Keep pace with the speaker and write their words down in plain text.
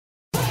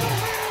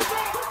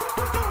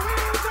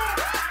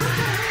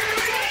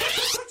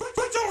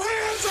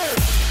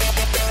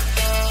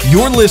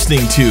You're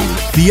listening to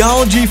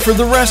Theology for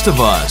the Rest of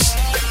Us.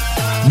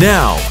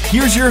 Now,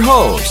 here's your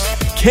host,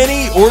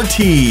 Kenny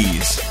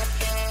Ortiz.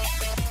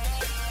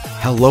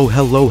 Hello.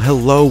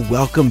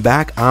 Welcome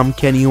back. I'm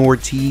Kenny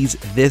Ortiz.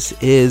 This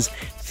is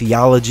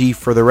Theology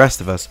for the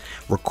Rest of Us,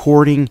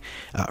 recording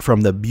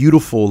from the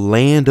beautiful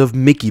land of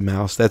Mickey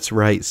Mouse. That's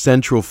right,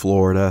 Central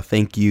Florida.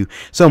 Thank you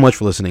so much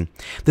for listening.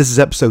 This is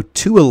episode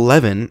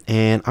 211,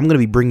 and I'm going to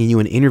be bringing you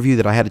an interview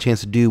that I had a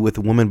chance to do with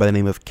a woman by the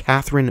name of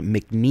Catherine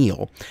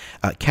McNiel.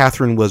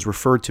 Catherine was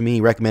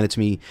recommended to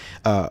me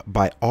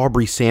by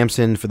Aubrey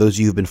Sampson. For those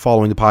of you who've been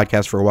following the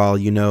podcast for a while,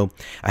 you know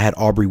I had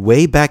Aubrey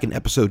way back in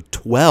episode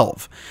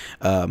 12,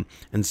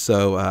 and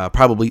so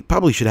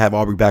probably should have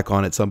Aubrey back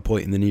on at some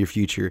point in the near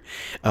future.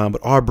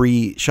 But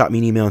Aubrey shot me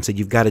an email and said,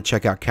 you've got to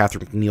check out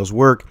Catherine McNiel's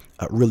work.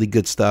 Really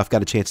good stuff.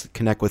 Got a chance to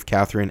connect with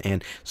Catherine,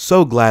 and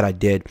so glad I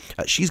did.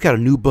 She's got a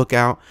new book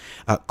out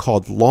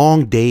called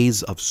Long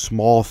Days of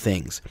Small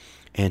Things.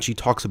 And she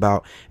talks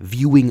about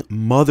viewing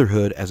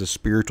motherhood as a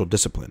spiritual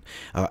discipline.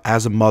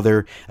 As a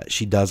mother,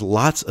 she does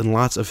lots and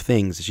lots of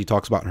things she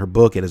talks about in her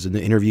book. And as in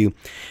the interview,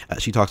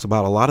 she talks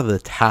about a lot of the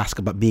tasks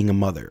about being a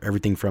mother.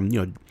 Everything from,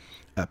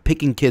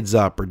 picking kids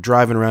up or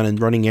driving around and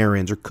running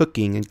errands or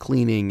cooking and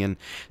cleaning and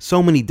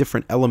so many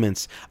different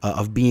elements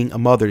of being a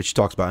mother that she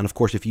talks about. And of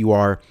course, if you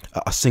are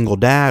a single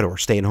dad or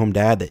stay-at-home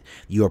dad, that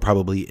you are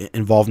probably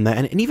involved in that.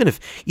 And even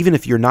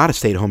if you're not a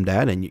stay-at-home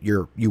dad and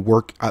you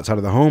work outside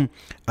of the home,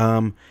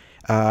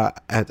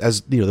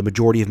 as you know, the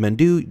majority of men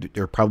do,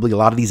 there are probably a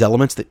lot of these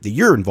elements that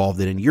you're involved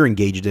in and you're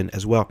engaged in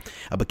as well.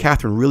 But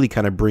Catherine really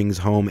kind of brings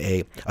home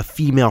a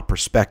female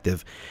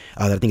perspective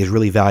that I think is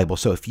really valuable.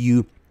 So if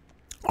you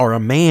are a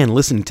man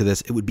listening to this,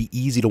 it would be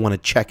easy to want to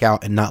check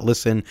out and not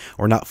listen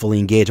or not fully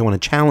engage. I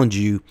want to challenge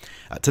you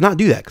to not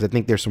do that, because I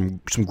think there's some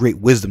great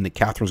wisdom that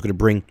Catherine's going to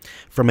bring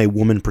from a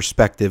woman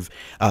perspective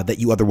that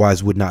you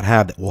otherwise would not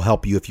have, that will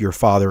help you if you're a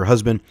father or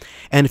husband.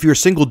 And if you're a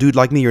single dude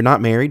like me, you're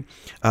not married,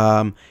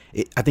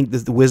 I think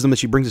the wisdom that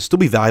she brings will still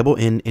be valuable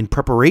in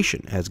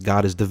preparation as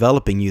God is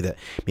developing you, that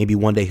maybe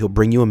one day he'll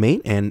bring you a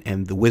mate,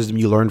 and the wisdom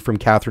you learned from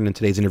Catherine in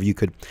today's interview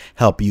could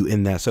help you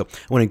in that. So I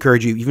want to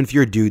encourage you, even if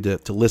you're a dude,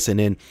 to listen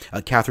in.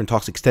 Catherine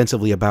talks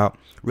extensively about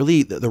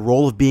really the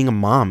role of being a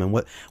mom and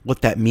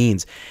what that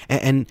means.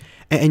 And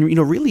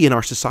really in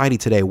our society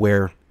today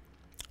where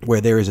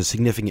there is a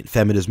significant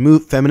feminist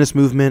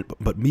movement,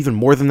 but even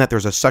more than that,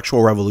 there's a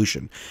sexual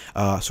revolution,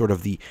 sort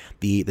of the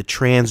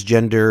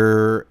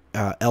transgender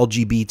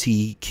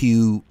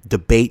LGBTQ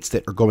debates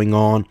that are going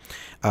on.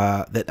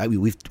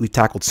 We've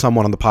tackled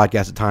somewhat on the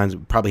podcast at times.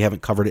 We probably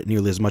haven't covered it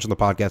nearly as much on the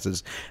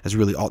podcast as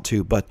really ought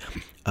to. But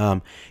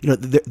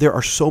there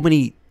are so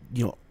many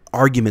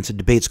arguments and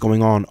debates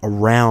going on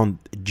around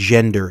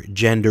gender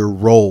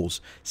roles,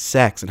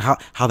 sex, and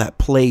how that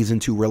plays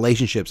into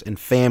relationships and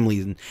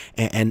families,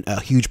 and a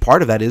huge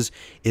part of that is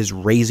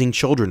raising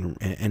children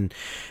and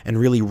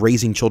really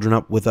raising children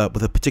up with a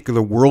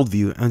particular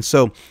worldview. And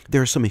so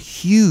there are some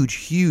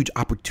huge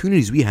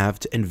opportunities we have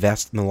to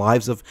invest in the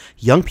lives of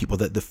young people,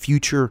 that the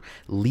future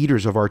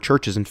leaders of our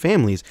churches and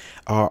families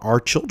are our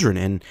children,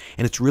 and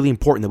it's really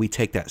important that we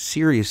take that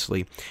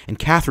seriously. And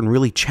Catherine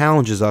really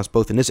challenges us,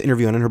 both in this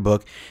interview and in her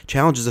book,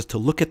 challenges us to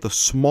look at the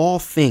small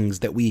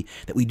things that we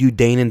do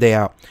day in and day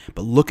out,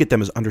 but look at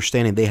them as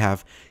understanding they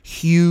have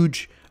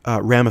huge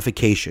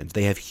ramifications.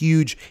 They have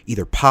huge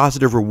either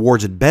positive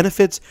rewards and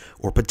benefits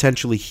or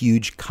potentially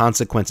huge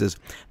consequences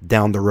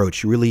down the road.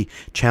 She really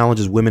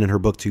challenges women in her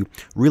book to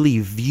really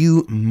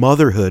view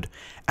motherhood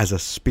as a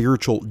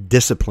spiritual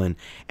discipline,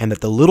 and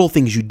that the little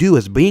things you do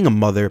as being a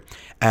mother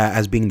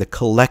as being the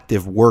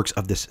collective works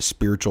of this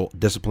spiritual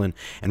discipline,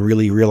 and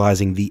really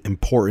realizing the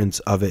importance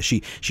of it.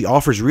 She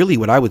offers really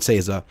what I would say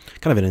is a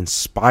kind of an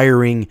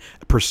inspiring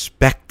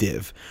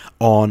perspective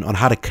on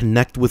how to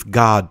connect with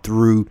God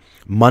through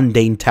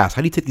mundane tasks.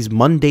 How do you take these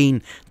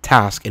mundane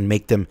tasks and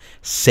make them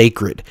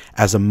sacred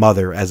as a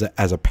mother, as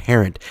a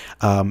parent,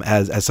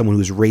 as someone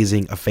who's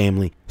raising a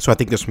family? So I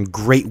think there's some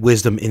great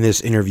wisdom in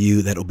this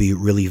interview that will be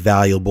really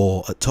valuable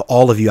to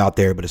all of you out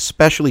there, but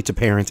especially to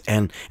parents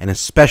and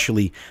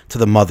especially to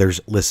the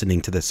mothers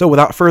listening to this. So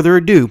without further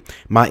ado,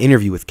 my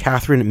interview with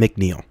Catherine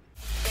McNiel.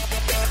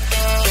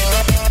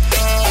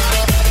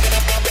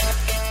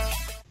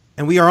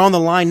 And we are on the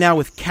line now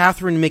with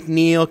Catherine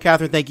McNiel.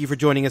 Catherine, thank you for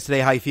joining us today.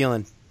 How are you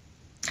feeling?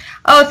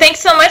 Oh, thanks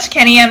so much,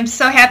 Kenny. I'm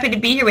so happy to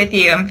be here with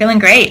you. I'm feeling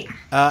great.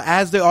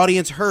 As the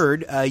audience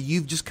heard,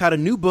 you've just got a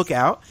new book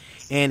out,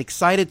 and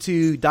excited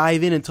to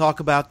dive in and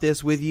talk about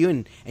this with you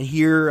and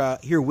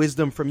hear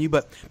wisdom from you.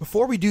 But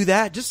before we do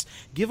that, just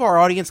give our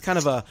audience kind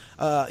of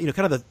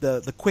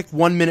the quick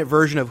 1-minute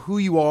version of who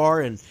you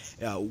are, and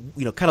kind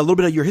of a little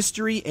bit of your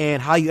history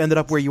and how you ended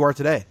up where you are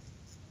today.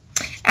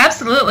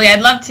 Absolutely,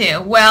 I'd love to.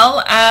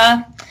 Well,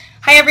 hi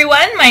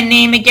everyone. My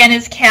name again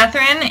is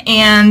Catherine,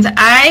 and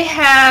I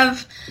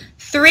have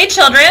 3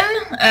 children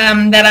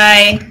that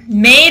I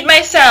made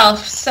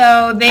myself.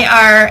 So they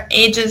are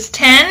ages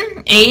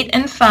 10, 8,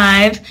 and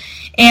 5.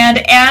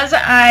 And as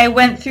I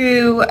went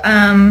through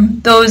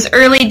those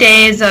early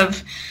days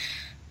of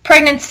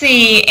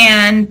pregnancy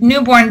and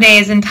newborn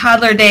days and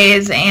toddler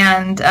days,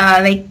 and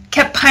they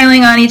kept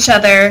piling on each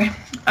other,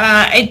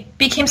 it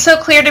became so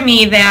clear to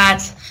me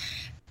that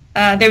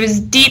there was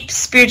deep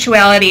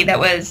spirituality that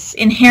was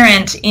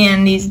inherent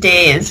in these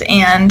days,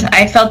 and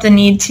I felt the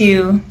need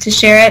to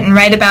share it and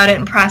write about it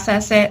and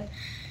process it,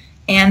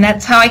 and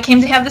that's how I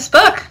came to have this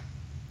book.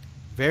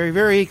 Very,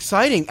 very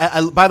exciting.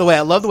 By the way,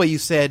 I love the way you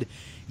said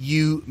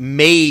you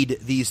made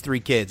these 3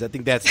 kids. I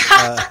think that's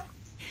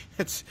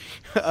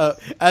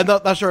I'm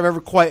not sure I've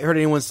ever quite heard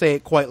anyone say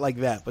it quite like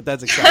that, but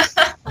that's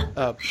exciting.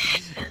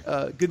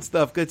 Good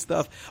stuff, good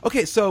stuff.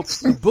 Okay, so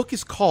the book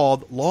is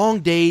called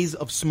Long Days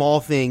of Small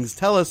Things.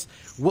 Tell us,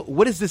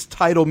 what does this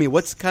title mean?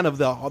 What's kind of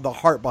the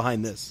heart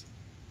behind this?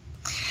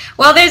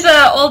 Well, there's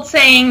an old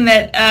saying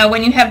that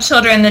when you have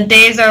children, the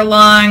days are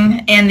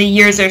long and the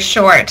years are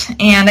short.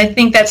 And I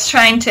think that's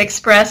trying to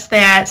express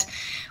that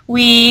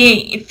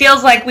it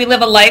feels like we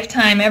live a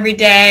lifetime every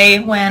day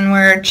when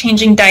we're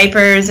changing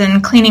diapers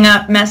and cleaning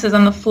up messes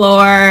on the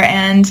floor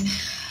and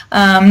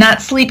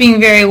not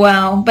sleeping very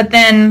well. But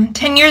then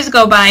 10 years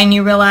go by and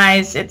you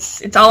realize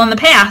it's all in the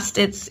past.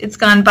 It's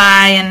gone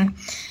by. And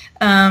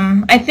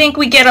I think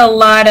we get a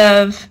lot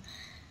of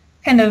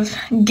kind of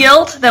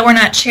guilt that we're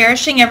not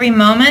cherishing every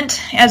moment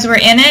as we're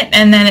in it,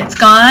 and then it's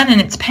gone and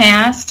it's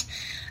past.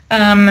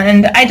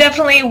 And I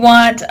definitely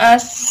want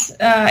us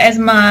as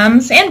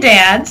moms and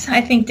dads,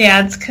 I think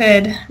dads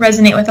could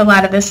resonate with a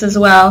lot of this as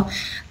well,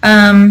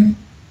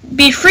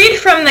 be freed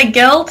from the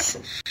guilt,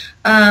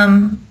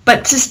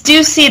 but just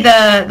do see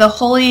the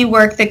holy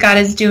work that God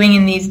is doing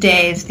in these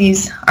days.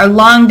 These are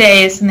long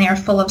days and they are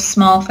full of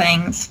small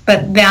things,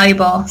 but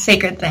valuable,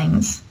 sacred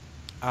things.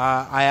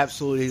 I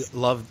absolutely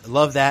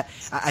love that.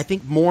 I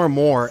think more and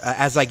more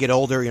as I get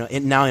older,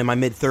 now in my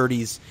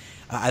mid-30s,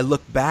 I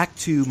look back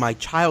to my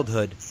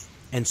childhood,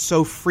 and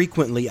so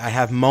frequently I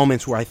have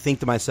moments where I think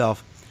to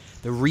myself,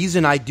 the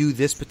reason I do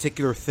this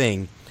particular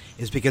thing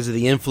is because of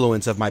the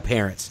influence of my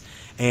parents.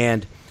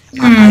 And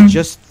I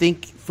just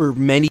think for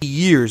many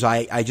years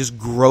I just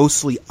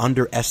grossly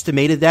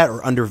underestimated that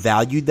or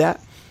undervalued that.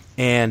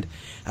 And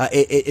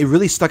it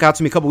really stuck out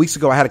to me a couple weeks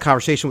ago. I had a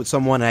conversation with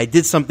someone, and I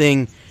did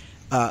something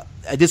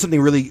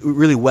really,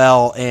 really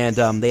well,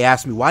 and they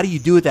asked me, why do you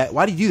do that?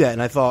 Why do you do that?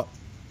 And I thought,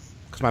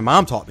 because my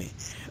mom taught me.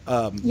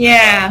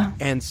 Yeah.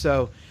 And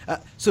so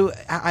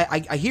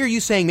I hear you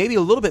saying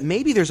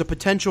maybe there's a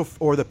potential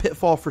or the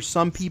pitfall for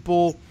some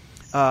people,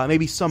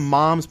 maybe some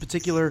moms in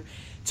particular,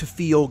 to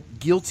feel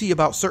guilty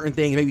about certain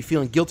things, maybe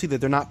feeling guilty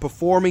that they're not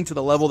performing to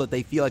the level that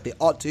they feel like they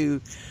ought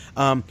to,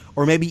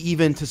 or maybe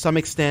even to some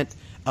extent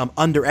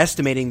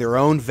underestimating their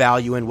own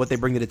value and what they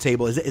bring to the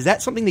table. Is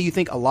that something that you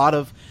think a lot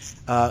of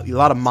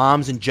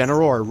moms in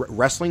general are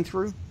wrestling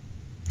through?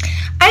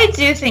 I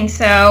do think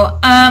so.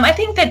 I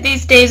think that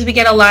these days we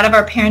get a lot of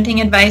our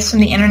parenting advice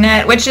from the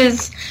internet, which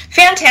is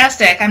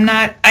fantastic.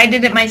 I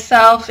did it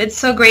myself. It's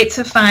so great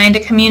to find a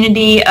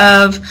community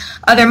of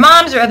other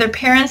moms or other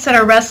parents that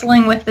are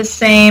wrestling with the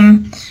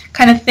same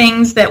kind of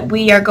things that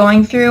we are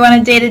going through on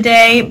a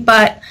day-to-day.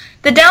 But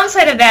the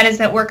downside of that is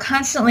that we're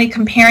constantly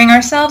comparing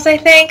ourselves, I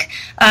think,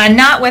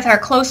 not with our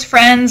close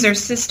friends or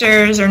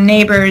sisters or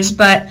neighbors,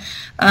 but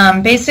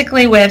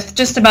basically with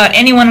just about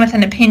anyone with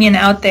an opinion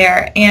out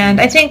there. And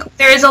I think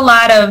there is a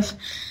lot of,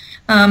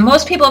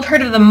 most people have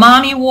heard of the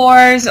mommy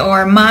wars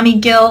or mommy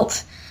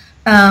guilt.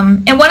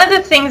 And one of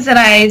the things that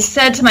I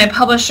said to my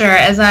publisher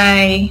as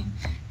I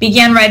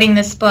began writing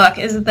this book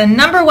is that the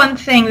number one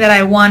thing that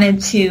I wanted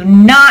to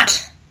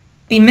not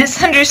be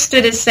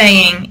misunderstood as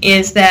saying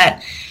is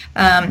that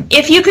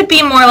if you could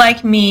be more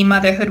like me,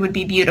 motherhood would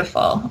be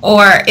beautiful.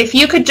 Or if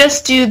you could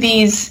just do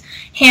these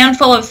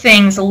handful of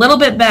things a little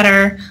bit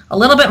better, a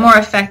little bit more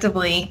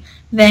effectively,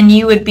 then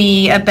you would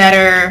be a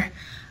better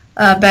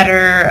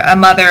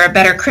mother, a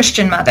better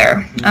Christian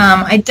mother.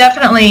 I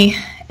definitely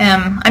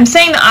am. I'm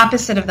saying the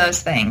opposite of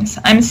those things.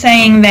 I'm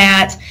saying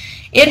that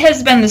it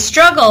has been the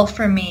struggle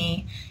for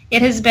me.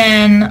 It has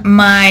been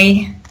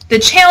the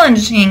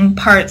challenging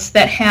parts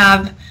that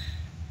have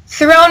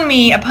thrown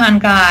me upon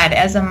God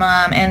as a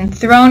mom and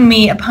thrown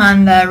me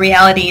upon the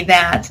reality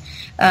that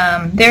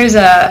there's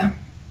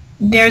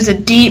a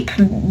deep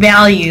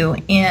value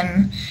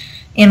in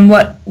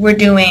what we're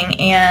doing,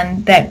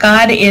 and that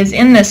God is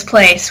in this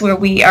place where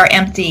we are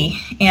empty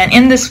and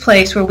in this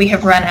place where we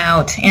have run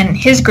out, and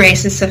His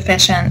grace is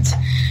sufficient.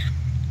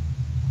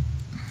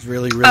 It's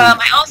really go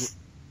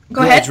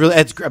ahead.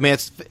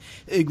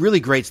 It's really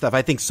great stuff.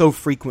 I think so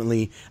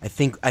frequently, I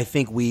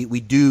think we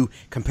do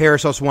compare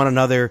ourselves to one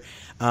another,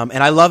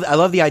 and I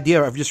love the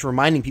idea of just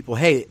reminding people,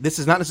 hey, this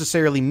is not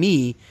necessarily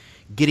me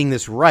getting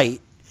this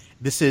right.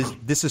 This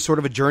is sort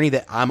of a journey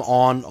that I'm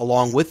on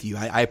along with you.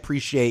 I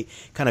appreciate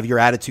kind of your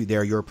attitude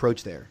there, your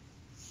approach there.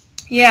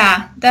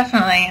 Yeah,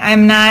 definitely.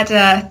 I'm not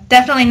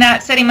definitely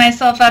not setting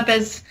myself up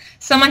as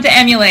someone to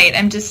emulate.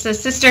 I'm just a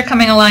sister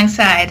coming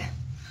alongside.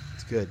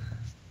 That's good.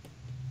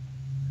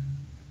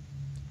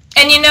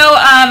 And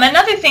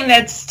another thing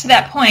that's to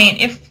that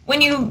point, when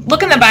you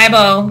look in the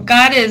Bible,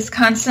 God is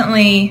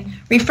constantly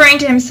referring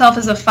to Himself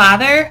as a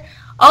father,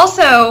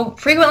 also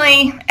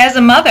frequently as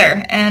a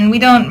mother, and we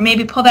don't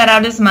maybe pull that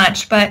out as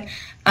much, but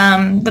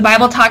the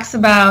Bible talks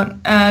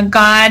about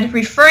God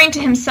referring to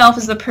himself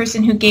as the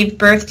person who gave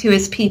birth to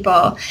his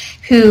people,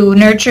 who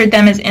nurtured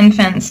them as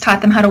infants,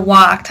 taught them how to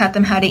walk, taught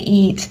them how to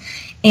eat.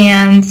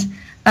 And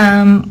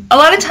a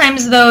lot of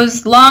times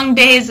those long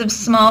days of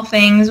small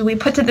things we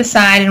put to the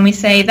side and we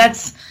say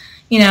that's,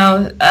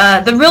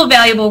 the real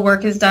valuable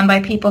work is done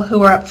by people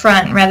who are up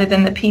front rather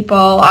than the people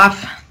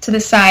off to the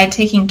side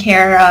taking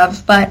care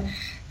of. But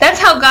that's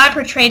how God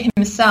portrayed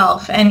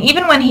himself. And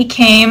even when he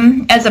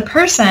came as a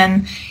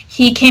person,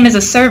 he came as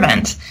a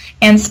servant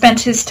and spent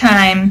his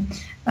time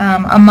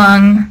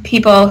among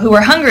people who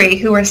were hungry,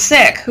 who were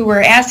sick, who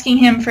were asking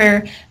him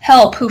for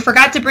help, who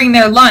forgot to bring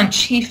their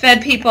lunch. He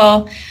fed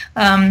people,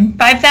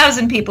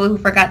 5,000 people who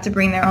forgot to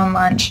bring their own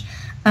lunch.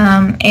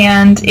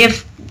 And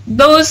if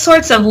those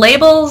sorts of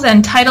labels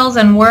and titles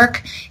and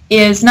work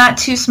is not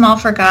too small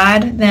for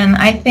God, then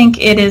I think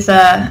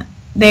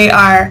they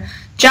are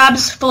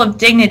jobs full of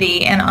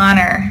dignity and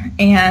honor,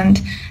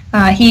 and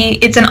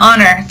it's an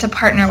honor to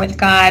partner with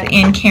God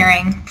in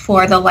caring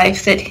for the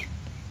life that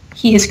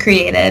he has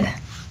created.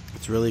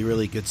 It's really,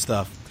 really good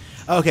stuff.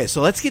 Okay,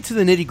 so let's get to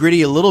the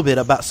nitty-gritty a little bit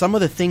about some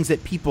of the things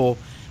that people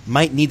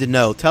might need to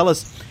know. Tell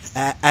us,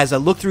 as I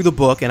look through the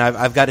book, and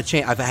I've got a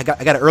chance, I got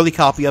an early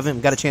copy of it,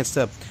 and got a chance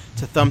to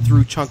thumb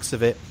through chunks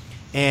of it.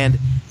 And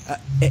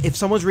if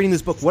someone's reading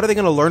this book, what are they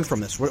going to learn from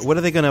this? What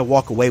are they going to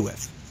walk away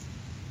with?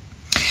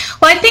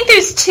 Well, I think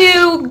there's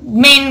two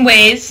main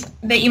ways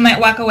that you might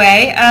walk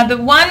away. The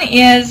one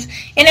is,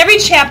 in every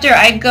chapter,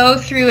 I go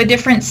through a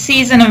different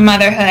season of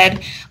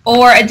motherhood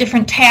or a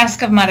different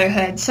task of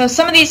motherhood. So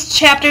some of these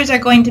chapters are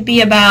going to be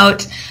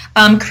about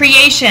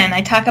creation.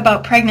 I talk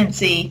about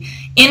pregnancy.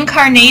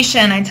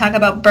 Incarnation, I talk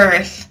about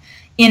birth.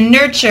 In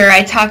nurture,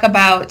 I talk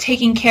about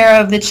taking care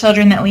of the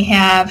children that we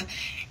have.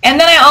 And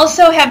then I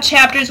also have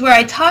chapters where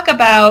I talk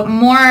about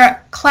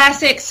more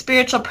classic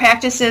spiritual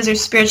practices or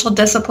spiritual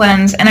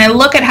disciplines, and I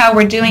look at how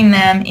we're doing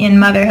them in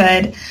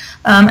motherhood.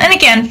 And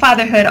again,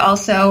 fatherhood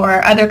also,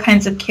 or other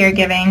kinds of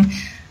caregiving.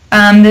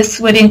 This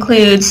would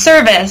include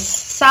service,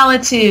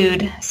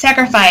 solitude,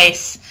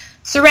 sacrifice,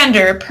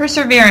 surrender,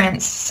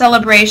 perseverance,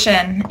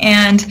 celebration.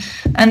 And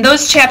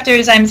those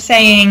chapters I'm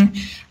saying,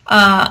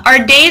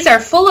 our days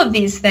are full of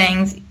these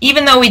things.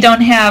 Even though we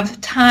don't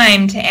have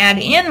time to add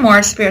in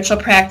more spiritual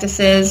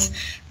practices,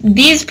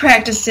 these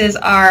practices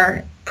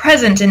are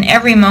present in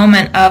every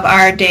moment of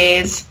our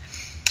days.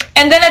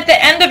 And then at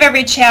the end of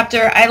every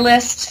chapter, I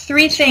list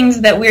 3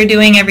 things that we're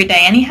doing every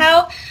day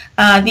anyhow.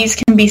 These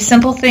can be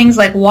simple things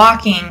like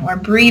walking or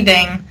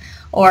breathing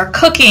or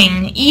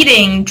cooking,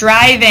 eating,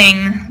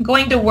 driving,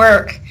 going to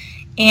work.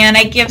 And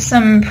I give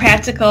some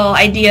practical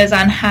ideas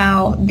on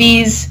how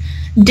these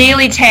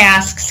daily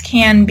tasks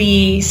can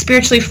be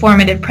spiritually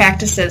formative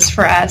practices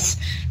for us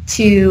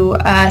to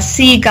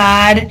see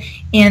God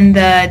in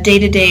the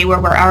day-to-day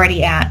where we're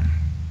already at.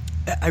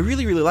 I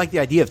really, really like the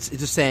idea of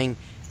just saying,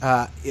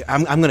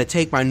 I'm going to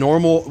take my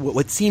normal,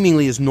 what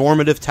seemingly is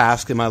normative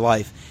task in my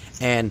life,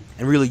 and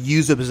really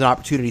use them as an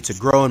opportunity to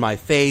grow in my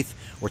faith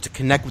or to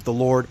connect with the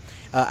Lord.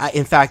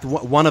 In fact,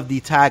 one of the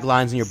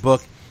taglines in your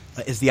book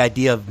is the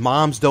idea of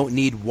moms don't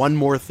need one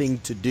more thing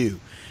to do.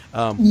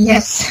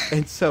 Yes.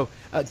 And so,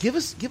 give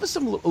us a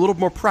little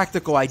more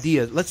practical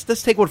idea. Let's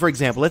take one for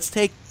example. Let's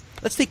take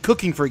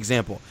cooking for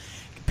example.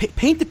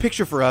 Paint the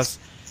picture for us.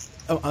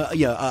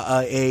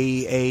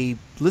 A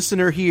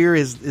listener here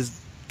is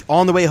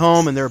on the way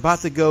home and they're about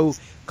to go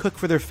cook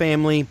for their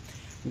family.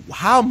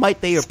 How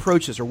might they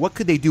approach this, or what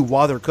could they do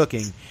while they're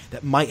cooking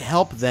that might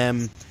help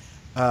them,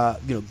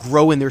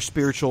 grow in their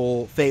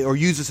spiritual faith, or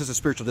use this as a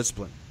spiritual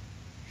discipline?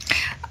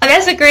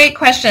 That's a great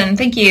question.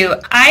 Thank you.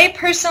 I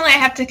personally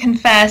have to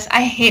confess,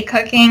 I hate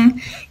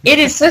cooking. It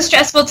is so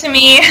stressful to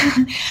me.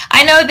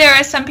 I know there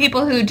are some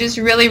people who just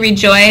really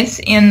rejoice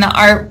in the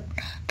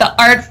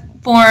art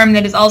form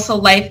that is also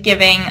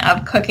life-giving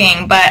of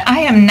cooking, but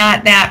I am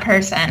not that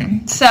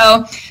person.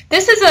 So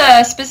this is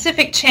a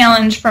specific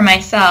challenge for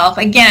myself.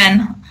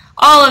 Again,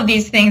 all of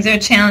these things are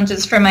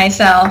challenges for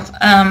myself.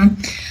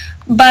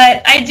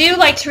 But I do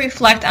like to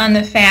reflect on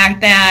the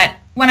fact that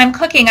when I'm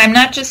cooking, I'm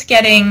not just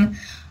getting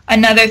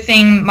another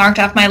thing marked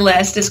off my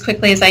list as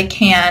quickly as I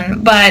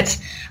can,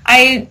 but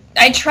I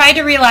try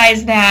to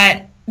realize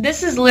that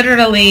this is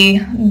literally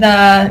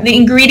the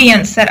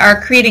ingredients that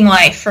are creating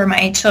life for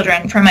my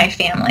children, for my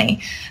family.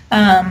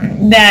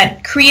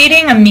 That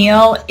creating a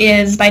meal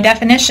is, by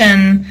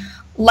definition,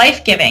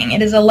 life-giving.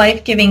 It is a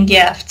life-giving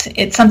gift.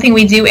 It's something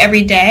we do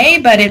every day,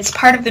 but it's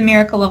part of the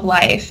miracle of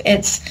life.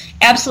 It's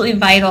absolutely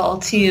vital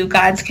to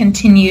God's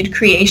continued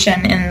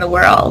creation in the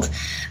world.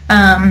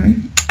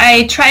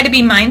 I try to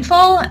be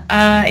mindful.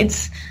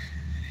 It's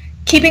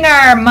keeping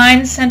our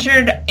minds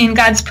centered in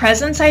God's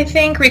presence, I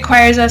think,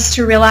 requires us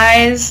to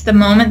realize the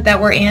moment that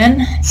we're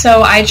in.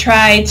 So I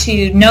try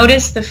to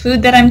notice the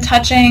food that I'm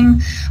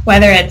touching,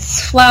 whether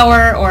it's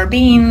flour or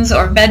beans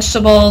or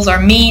vegetables or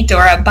meat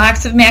or a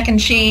box of mac and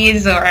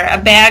cheese or a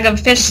bag of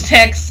fish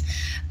sticks.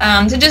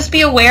 to just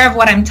be aware of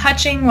what I'm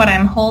touching, what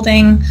I'm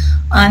holding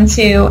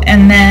onto,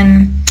 and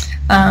then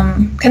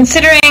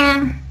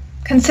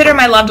consider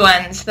my loved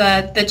ones,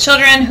 the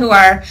children who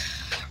are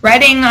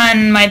riding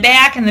on my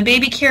back in the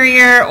baby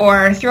carrier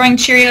or throwing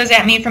Cheerios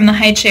at me from the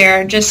high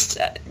chair. Just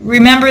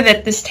remember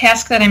that this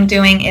task that I'm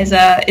doing is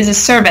a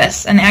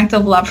service, an act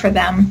of love for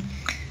them.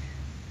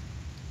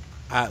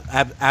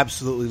 I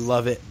absolutely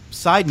love it.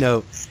 Side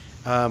note,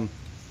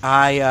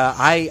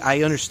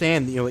 I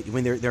understand,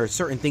 when there are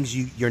certain things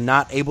you're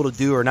not able to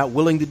do or not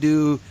willing to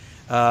do,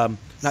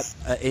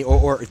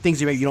 or things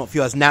that you don't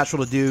feel as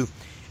natural to do.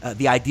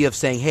 The idea of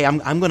saying, "Hey,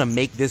 I'm going to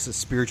make this a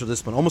spiritual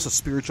discipline, almost a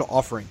spiritual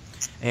offering,"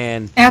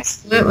 and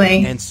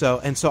absolutely. And so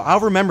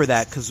I'll remember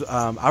that, because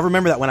I'll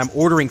remember that when I'm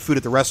ordering food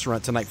at the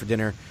restaurant tonight for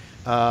dinner.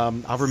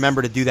 I'll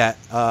remember to do that,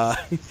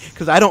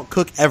 because I don't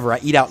cook ever. I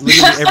eat out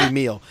literally every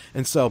meal,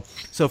 and so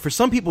for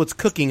some people it's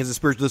cooking as a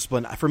spiritual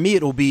discipline. For me,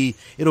 it'll be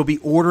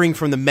ordering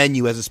from the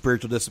menu as a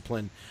spiritual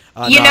discipline.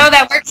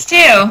 That works too.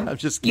 I'm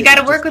just kidding. You got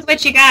to work with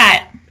what you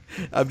got.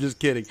 I'm just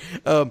kidding.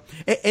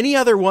 Any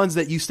other ones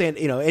that you stand?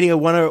 Any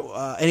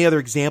other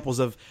examples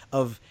of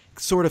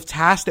sort of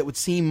tasks that would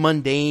seem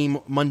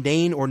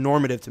mundane or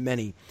normative to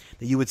many,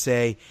 that you would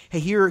say, hey,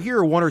 here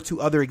are one or two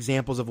other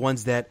examples of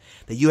ones that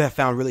you have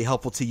found really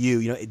helpful to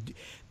you.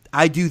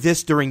 I do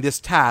this during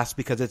this task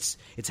because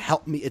it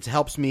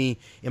helps me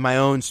in my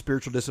own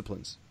spiritual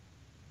disciplines.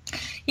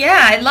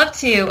 Yeah, I'd love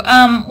to.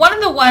 One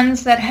of the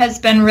ones that has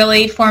been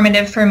really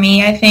formative for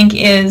me, I think,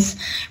 is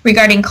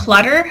regarding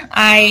clutter.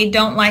 I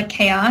don't like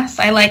chaos.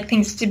 I like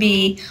things to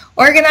be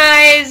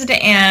organized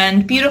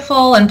and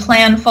beautiful and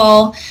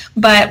planful.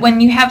 But when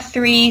you have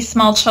 3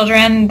 small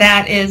children,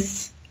 I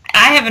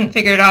haven't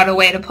figured out a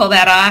way to pull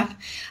that off.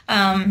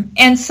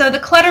 And so the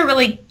clutter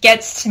really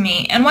gets to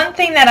me. And one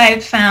thing that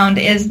I've found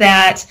is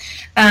that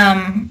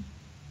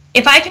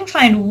if I can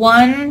find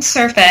one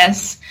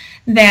surface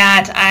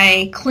that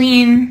I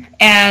clean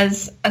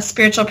as a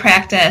spiritual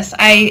practice,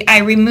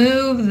 I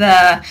remove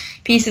the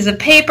pieces of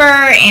paper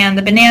and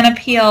the banana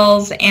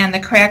peels and the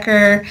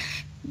cracker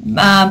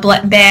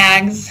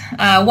bags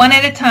one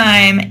at a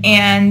time,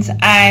 and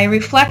I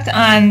reflect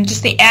on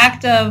just the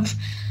act of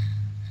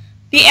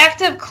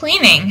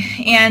cleaning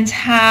and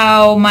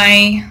how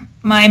my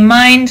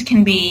mind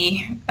can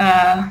be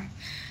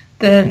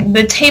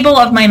the table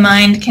of my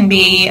mind can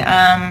be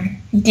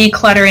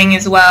decluttering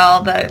as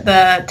well.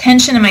 The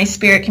tension in my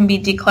spirit can be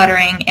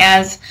decluttering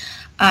as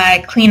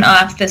I clean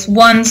off this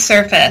one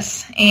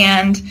surface.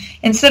 And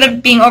instead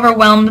of being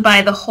overwhelmed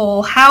by the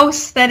whole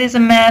house that is a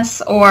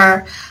mess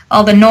or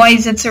all the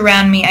noise that's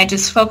around me, I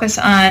just focus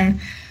on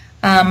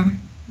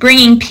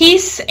bringing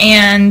peace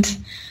and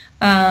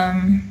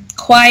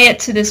quiet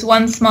to this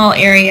one small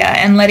area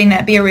and letting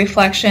that be a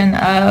reflection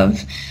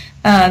of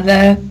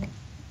the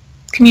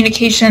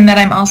communication that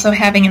I'm also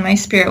having in my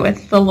spirit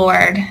with the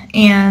Lord.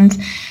 And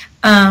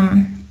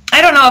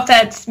I don't know if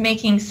that's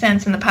making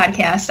sense in the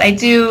podcast. I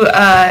do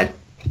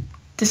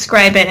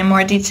describe it in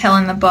more detail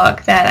in the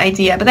book, that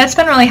idea, but that's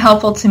been really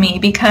helpful to me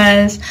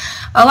because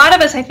a lot of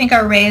us, I think,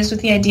 are raised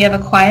with the idea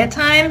of a quiet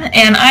time,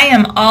 and I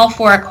am all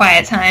for a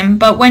quiet time,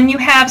 but when you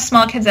have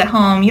small kids at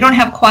home, you don't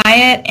have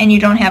quiet and you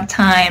don't have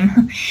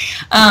time.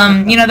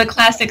 The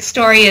classic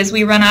story is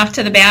we run off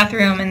to the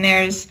bathroom and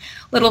there's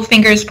little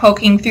fingers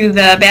poking through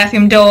the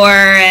bathroom door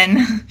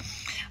and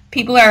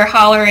people are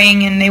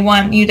hollering and they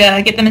want you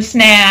to get them a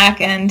snack.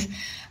 And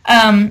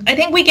I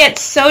think we get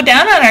so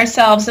down on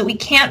ourselves that we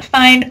can't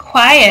find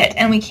quiet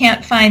and we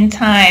can't find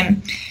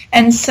time.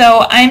 And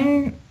so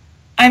I'm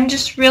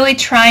just really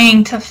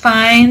trying to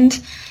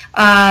find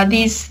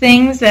these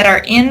things that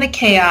are in the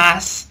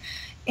chaos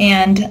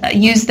and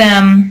use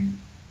them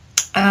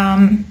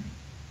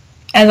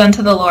as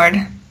unto the Lord.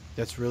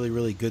 That's really,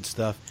 really good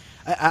stuff.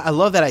 I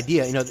love that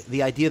idea.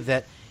 The idea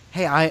that,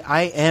 hey,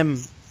 I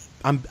am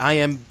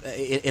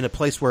in a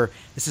place where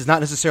this is not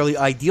necessarily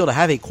ideal to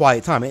have a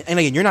quiet time. And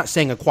again, you're not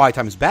saying a quiet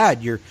time is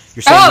bad. You're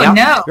saying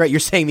no. Right?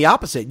 You're saying the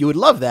opposite. You would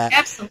love that.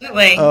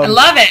 Absolutely, I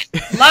love it.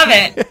 Love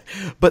it.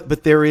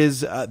 but there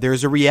is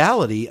a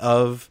reality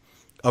of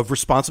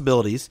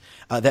responsibilities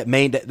that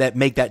make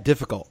that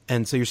difficult.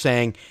 And so you're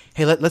saying,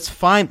 hey, let's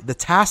find the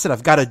tasks that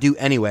I've got to do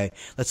anyway.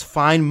 Let's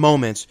find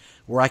moments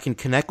where I can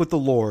connect with the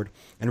Lord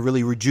and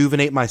really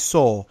rejuvenate my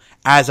soul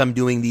as I'm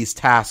doing these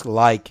tasks,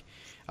 like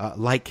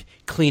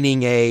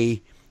cleaning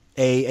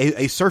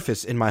a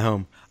surface in my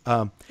home.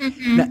 Now,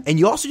 and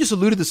you also just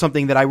alluded to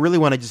something that I really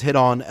want to just hit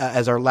on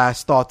as our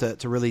last thought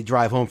to really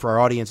drive home for our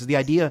audience. Is the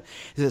idea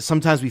is that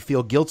sometimes we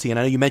feel guilty, and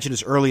I know you mentioned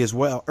this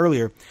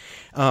earlier.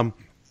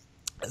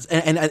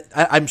 And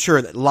I'm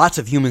sure that lots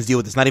of humans deal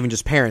with this, not even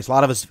just parents. A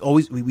lot of us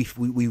always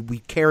we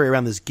carry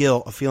around this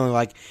guilt of feeling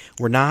like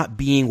we're not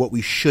being what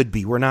we should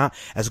be. We're not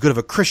as good of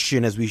a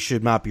Christian as we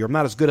should not be. Or I'm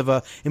not as good of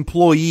a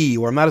employee,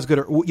 or I'm not as good,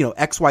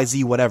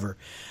 XYZ, whatever.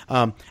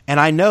 And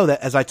I know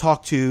that as I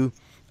talk to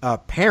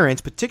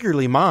parents,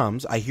 particularly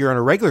moms, I hear on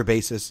a regular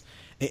basis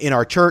in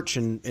our church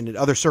and in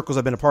other circles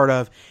I've been a part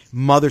of,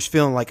 mothers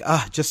feeling like,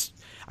 I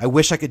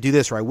wish I could do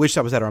this, or I wish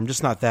I was that, or I'm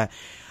just not that.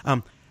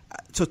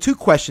 So 2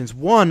 questions.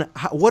 One,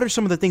 what are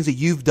some of the things that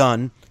you've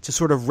done to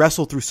sort of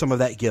wrestle through some of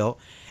that guilt?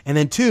 And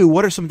then 2,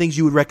 what are some things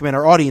you would recommend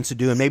our audience to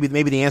do? And maybe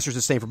the answer is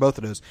the same for both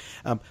of those.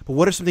 But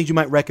what are some things you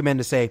might recommend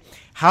to say,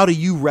 how do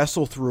you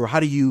wrestle through, or how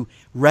do you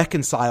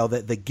reconcile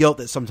the guilt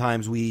that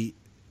sometimes we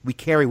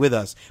carry with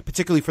us,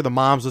 particularly for the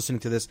moms listening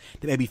to this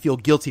that maybe feel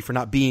guilty for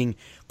not being,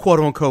 quote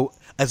unquote,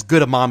 as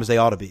good a mom as they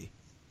ought to be?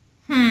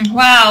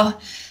 Wow,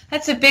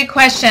 that's a big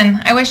question.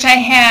 I wish I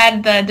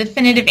had the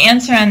definitive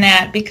answer on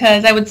that,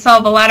 because I would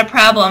solve a lot of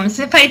problems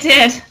if I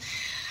did.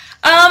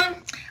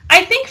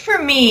 I think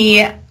for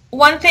me,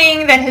 one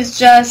thing that has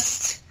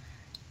just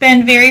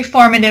been very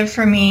formative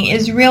for me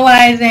is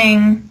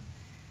realizing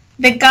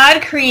that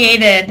God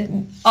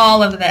created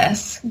all of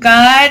this.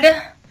 God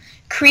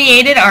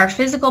created our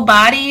physical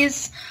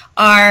bodies,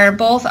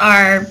 both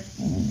our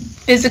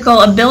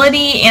physical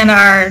ability and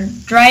our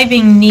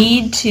driving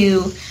need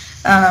to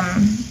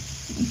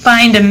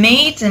find a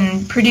mate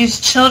and produce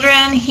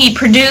children. He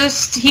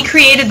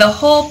created the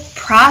whole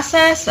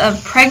process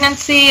of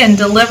pregnancy and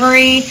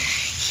delivery.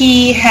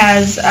 He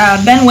has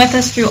been with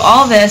us through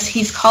all this.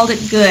 He's called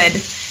it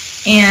good.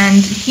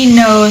 And he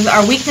knows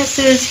our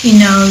weaknesses. He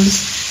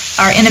knows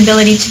our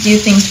inability to do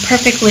things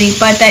perfectly,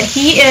 but that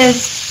he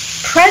is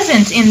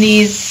present in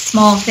these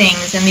small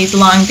things, in these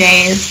long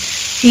days.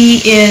 He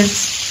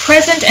is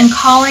present and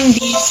calling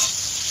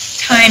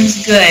these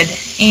times good.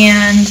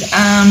 And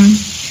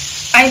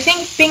I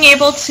think being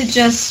able to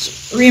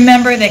just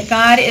remember that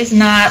God is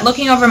not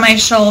looking over my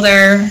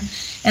shoulder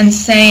and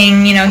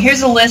saying,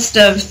 here's a list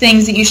of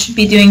things that you should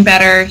be doing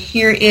better.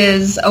 Here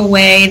is a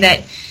way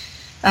that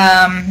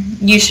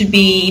you should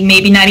be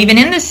maybe not even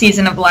in this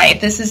season of life.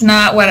 This is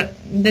not what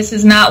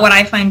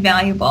I find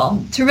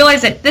valuable. To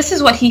realize that this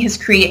is what he has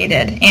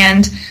created,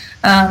 and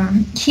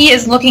he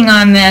is looking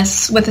on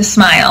this with a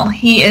smile.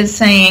 He is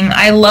saying,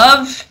 I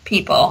love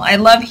people. I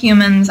love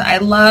humans. I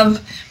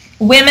love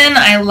women.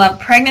 I love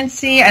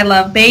pregnancy. I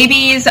love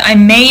babies. I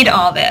made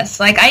all this.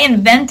 Like, I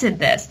invented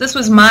this. This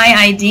was my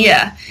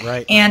idea.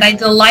 Right. And I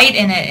delight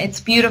in it. It's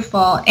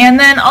beautiful. And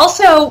then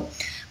also,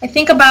 I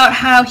think about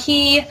how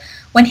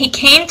when he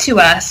came to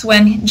us,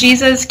 when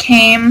Jesus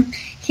came,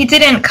 he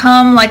didn't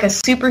come like a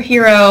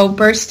superhero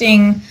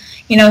bursting,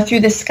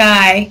 through the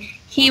sky.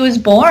 He was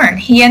born.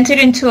 He entered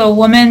into a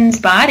woman's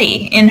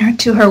body,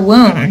 into her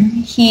womb.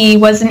 He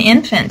was an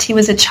infant. He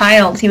was a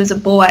child. He was a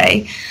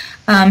boy.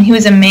 He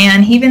was a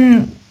man. He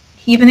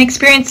even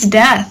experienced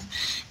death.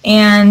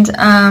 And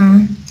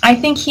I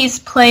think he's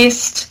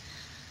placed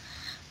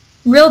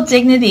real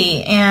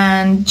dignity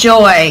and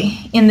joy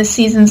in the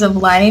seasons of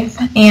life.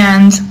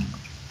 And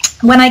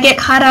when I get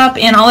caught up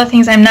in all the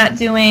things I'm not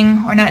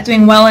doing or not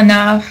doing well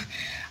enough,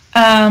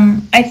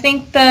 I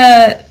think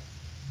the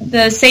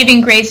saving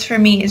grace for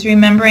me is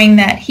remembering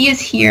that he is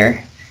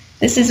here.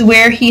 This is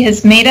where he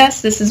has made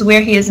us. This is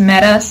where he has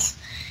met us.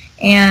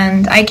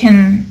 And I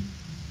can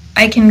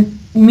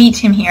meet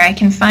him here. I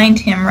can find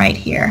him right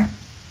here.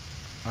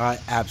 I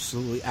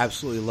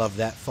absolutely love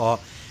that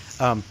thought.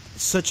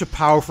 Such a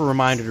powerful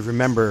reminder to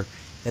remember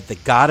that the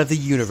God of the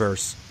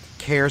universe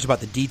cares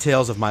about the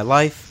details of my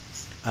life,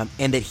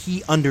 and that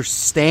he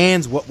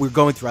understands what we're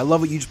going through. I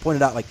love what you just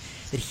pointed out, like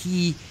that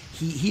he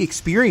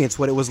experienced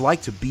what it was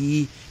like to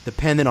be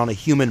dependent on a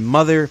human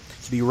mother,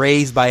 to be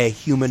raised by a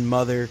human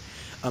mother,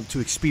 to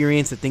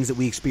experience the things that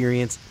we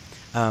experience.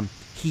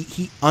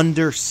 He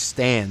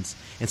understands.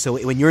 And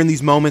so when you're in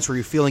these moments where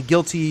you're feeling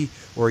guilty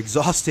or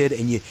exhausted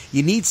and you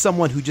need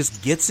someone who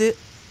just gets it,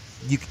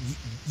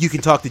 you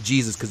can talk to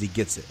Jesus because he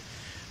gets it.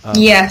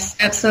 Yes,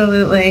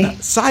 absolutely.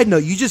 Side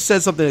note, you just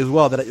said something as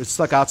well that it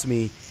stuck out to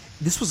me.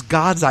 This was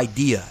God's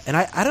idea. And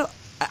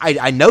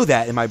I know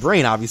that in my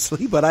brain,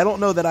 obviously, but I don't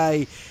know that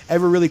I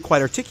ever really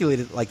quite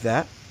articulated it like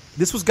that.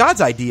 This was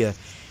God's idea.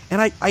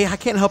 And I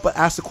can't help but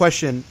ask the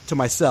question to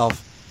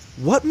myself,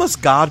 what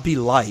must God be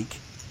like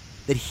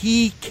that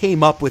he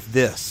came up with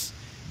this?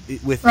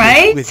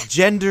 With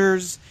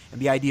genders and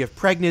the idea of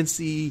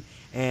pregnancy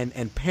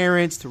and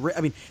parents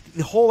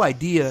the whole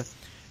idea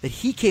that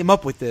he came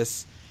up with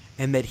this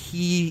and that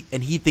he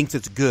thinks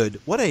it's good.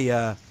 What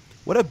a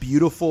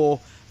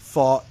beautiful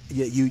thought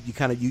you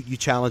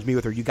challenged me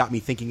with, or you got me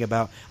thinking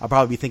about. I'll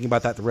probably be thinking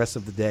about that the rest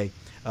of the day.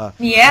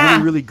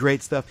 Really, really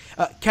great stuff.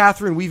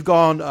 Catherine, we've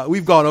gone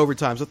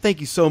overtime, so thank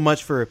you so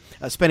much for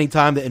spending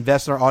time to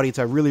invest in our audience.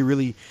 I really,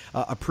 really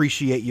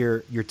appreciate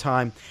your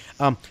time.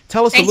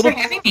 Tell us Thanks for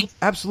having me.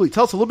 Absolutely.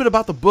 Tell us a little bit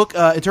about the book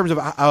in terms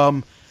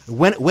of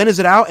when is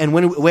it out and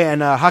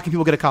when how can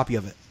people get a copy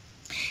of it?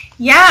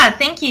 Yeah,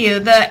 thank you.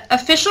 The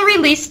official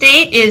release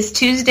date is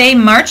Tuesday,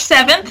 March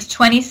 7th,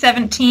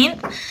 2017.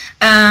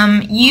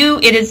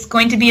 It is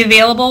going to be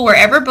available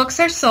wherever books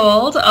are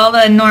sold, all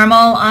the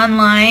normal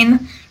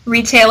online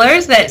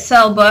retailers that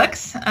sell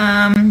books.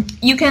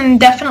 You can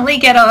definitely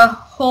get a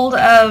hold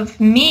of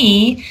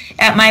me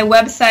at my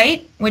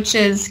website, which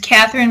is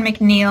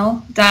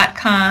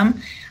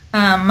catherinemcniel.com.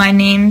 My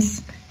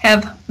names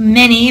have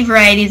many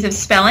varieties of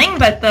spelling,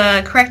 but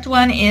the correct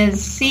one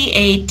is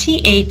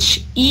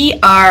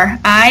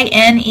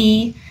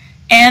CatherineMcniel.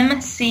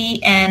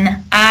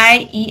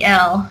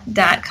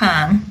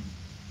 McNiel.com.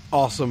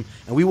 Awesome.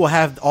 And we will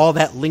have all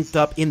that linked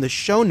up in the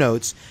show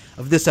notes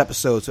of this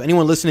episode. So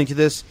anyone listening to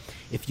this,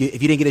 if you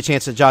didn't get a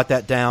chance to jot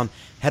that down,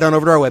 head on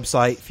over to our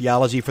website,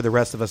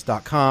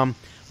 theologyfortherestofus.com.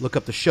 Look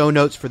up the show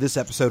notes for this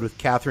episode with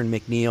Catherine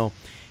McNiel,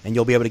 and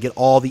you'll be able to get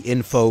all the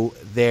info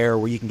there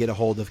where you can get a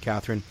hold of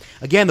Catherine.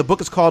 Again, the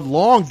book is called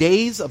Long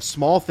Days of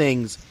Small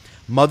Things,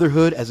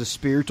 Motherhood as a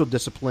Spiritual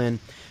Discipline,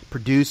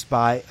 published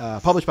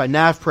by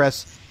Nav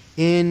Press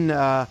in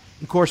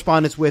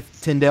correspondence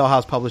with Tyndale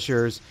House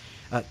Publishers.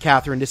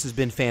 Catherine, this has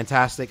been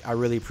fantastic. I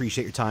really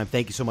appreciate your time.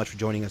 Thank you so much for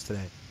joining us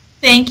today.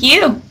 Thank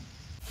you.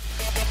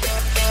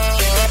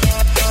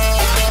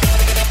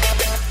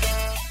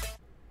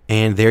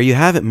 And there you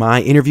have it,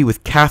 my interview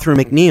with Catherine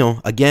McNiel.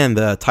 Again,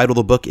 the title of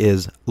the book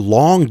is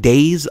Long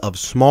Days of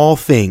Small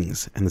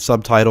Things, and the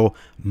subtitle,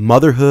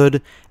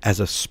 Motherhood as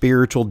a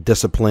Spiritual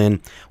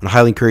Discipline. I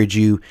highly encourage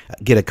you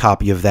get a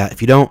copy of that.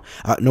 If you don't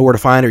know where to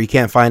find it or you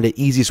can't find it,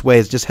 easiest way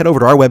is just head over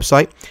to our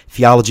website,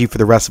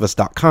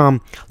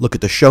 theologyfortherestofus.com. Look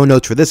at the show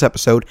notes for this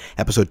episode,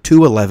 episode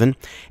 211,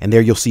 and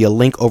there you'll see a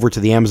link over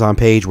to the Amazon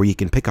page where you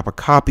can pick up a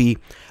copy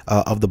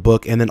of the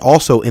book. And then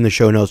also in the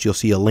show notes, you'll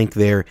see a link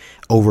there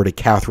over to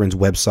Catherine's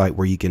website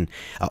where you can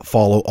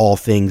follow all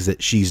things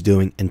that she's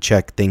doing and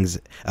check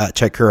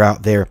her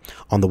out there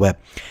on the web.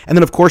 And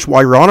then, of course,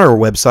 while you're on our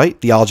website,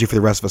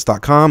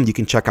 theologyfortherestofus.com, you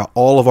can check out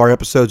all of our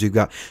episodes. We've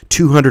got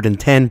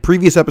 210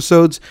 previous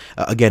episodes,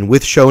 again,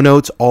 with show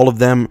notes. All of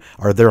them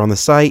are there on the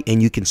site,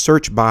 and you can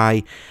search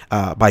by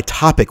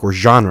topic or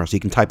genre. So you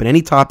can type in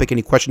any topic,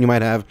 any question you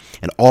might have,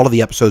 and all of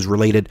the episodes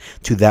related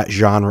to that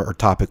genre or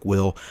topic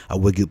will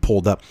get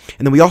pulled up.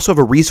 And then we also have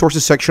a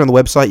resources section on the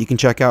website you can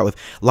check out with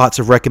lots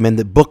of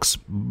recommended books,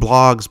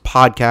 blogs,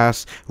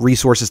 podcasts,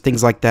 resources,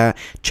 things like that.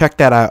 Check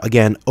that out,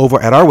 again,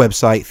 over at our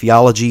website,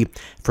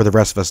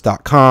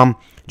 theologyfortherestofus.com.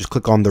 Just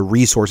click on the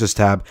resources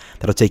tab.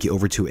 That'll take you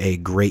over to a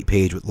great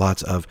page with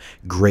lots of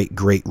great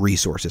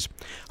resources.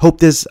 Hope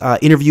this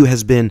interview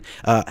has been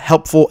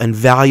helpful and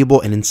valuable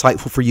and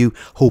insightful for you.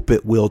 Hope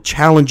it will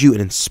challenge you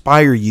and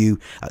inspire you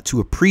to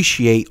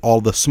appreciate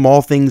all the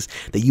small things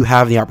that you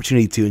have the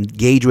opportunity to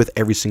engage with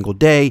every single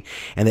day.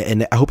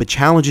 And I hope it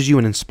challenges you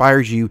and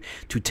inspires you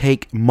to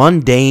take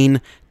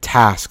mundane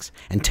tasks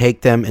and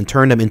take them and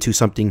turn them into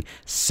something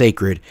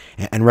sacred,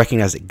 and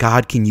recognize that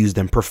God can use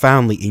them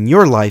profoundly in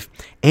your life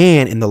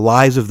and in the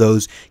lives of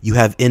those you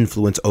have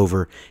influence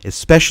over,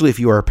 especially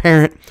if you are a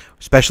parent,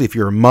 especially if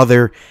you're a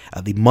mother.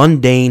 The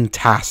mundane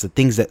tasks, the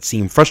things that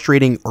seem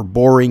frustrating or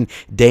boring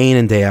day in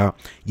and day out,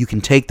 you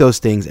can take those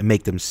things and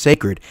make them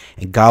sacred,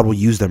 and God will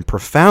use them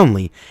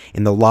profoundly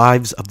in the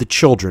lives of the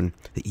children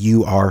that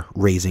you are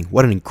raising.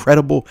 What an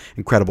incredible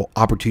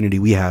opportunity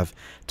we have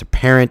to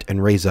parent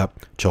and raise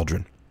up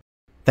children.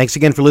 Thanks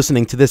again for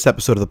listening to this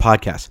episode of the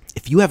podcast.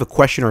 If you have a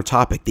question or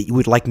topic that you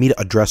would like me to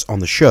address on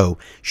the show,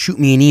 shoot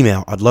me an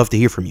email. I'd love to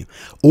hear from you.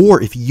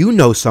 Or if you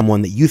know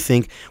someone that you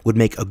think would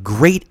make a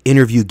great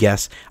interview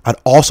guest, I'd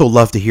also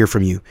love to hear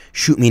from you.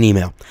 Shoot me an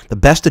email. The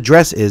best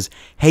address is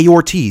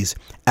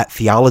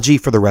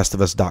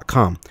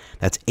heyortiz@theologyfortherestofus.com.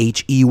 That's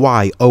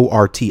HEYORTIZ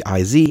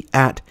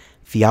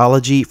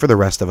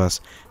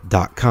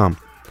 @theologyfortherestofus.com.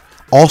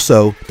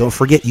 Also, don't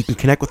forget you can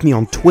connect with me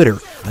on Twitter.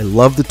 I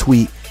love to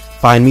tweet.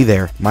 Find me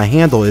there. My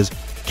handle is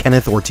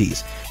Kenneth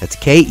Ortiz. That's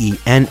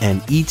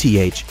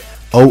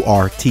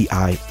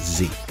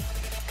KENNETHORTIZ.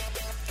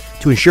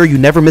 To ensure you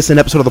never miss an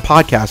episode of the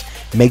podcast,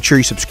 make sure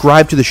you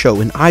subscribe to the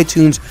show in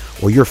iTunes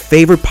or your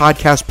favorite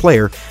podcast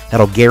player.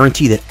 That'll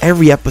guarantee that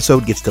every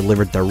episode gets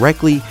delivered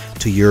directly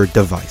to your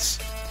device.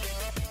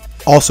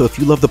 Also, if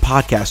you love the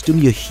podcast, do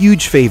me a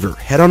huge favor.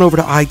 Head on over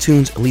to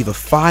iTunes and leave a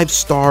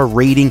 5-star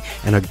rating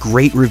and a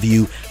great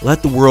review.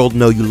 Let the world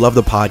know you love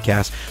the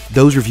podcast.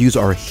 Those reviews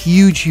are a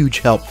huge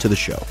help to the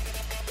show.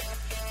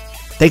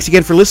 Thanks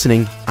again for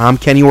listening. I'm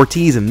Kenny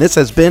Ortiz, and this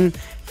has been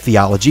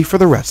Theology for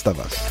the Rest of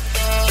Us.